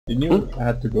Didn't you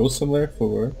have to go somewhere for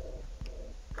work?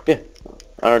 Yeah,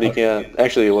 I already can.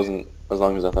 Actually, it wasn't as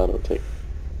long as I thought it would take.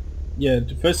 Yeah,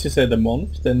 first you said a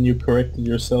month, then you corrected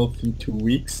yourself in 2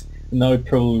 weeks, and now it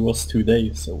probably was 2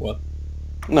 days, or what?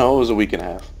 No, it was a week and a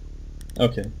half.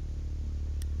 Okay.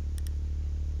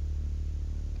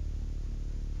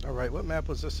 Alright, what map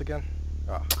was this again?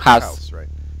 Ah, House. right.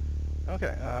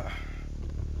 Okay,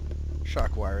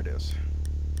 Shockwire it is.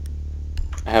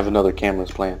 I have another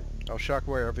camera's plan. I'll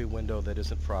shockwire every window that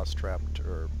isn't frost trapped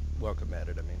or welcome at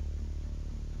it, I mean.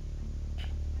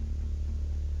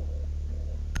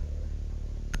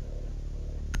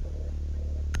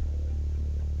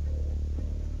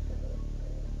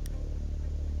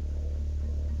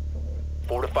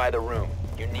 Fortify the room.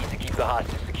 You need to keep the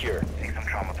hostage secure. See some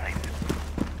trauma plates.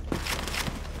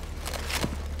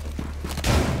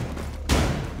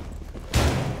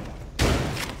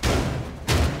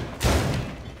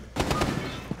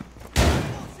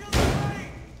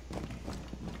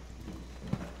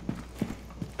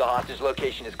 The hostage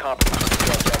location is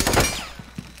compromised.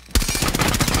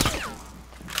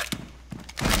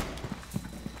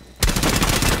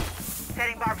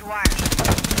 Setting barbed wire.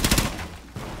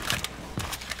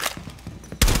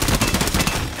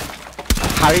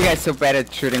 How are you guys so bad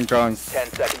at shooting drones? 10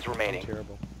 seconds remaining.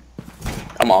 Terrible.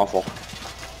 I'm awful.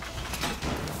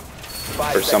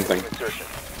 5 Or seconds something. to insertion.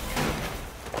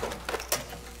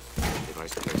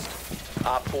 Device placed.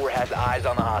 Op 4 has eyes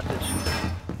on the hostage.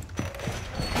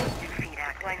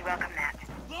 Feedback. Going to welcome that.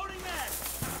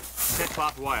 Set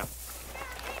barbed wire.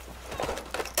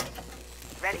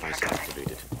 Ready for Device coming.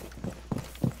 activated.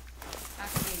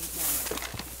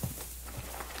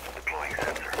 Deploying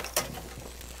sensor.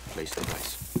 Place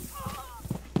device.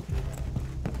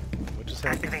 What just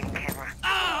happened? Activating camera.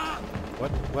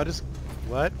 What is...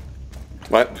 What?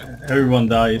 What? Everyone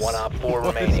dies. 1 Op 4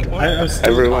 remaining. I'm still...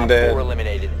 Everyone Op dead. 4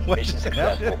 eliminated. What Mission just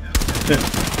happened?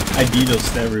 successful. I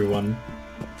DDoSed everyone.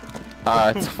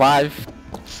 It's 5.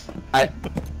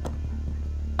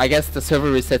 I guess the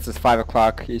server resets at 5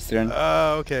 o'clock Eastern.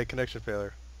 Oh, okay, connection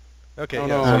failure. Okay, Oh, yeah.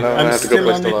 no. so- I I'm have to go still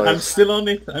place on the it, I'm lives. still on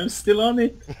it, I'm still on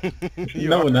it! You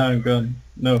No, are. now I'm gone.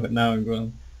 No, now I'm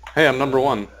gone. Hey, I'm number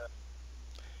 1.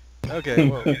 Okay,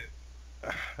 well,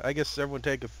 I guess everyone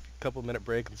take a couple minute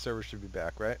break and the server should be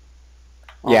back, right?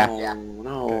 Yeah. Oh,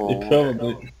 no. It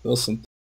probably doesn't.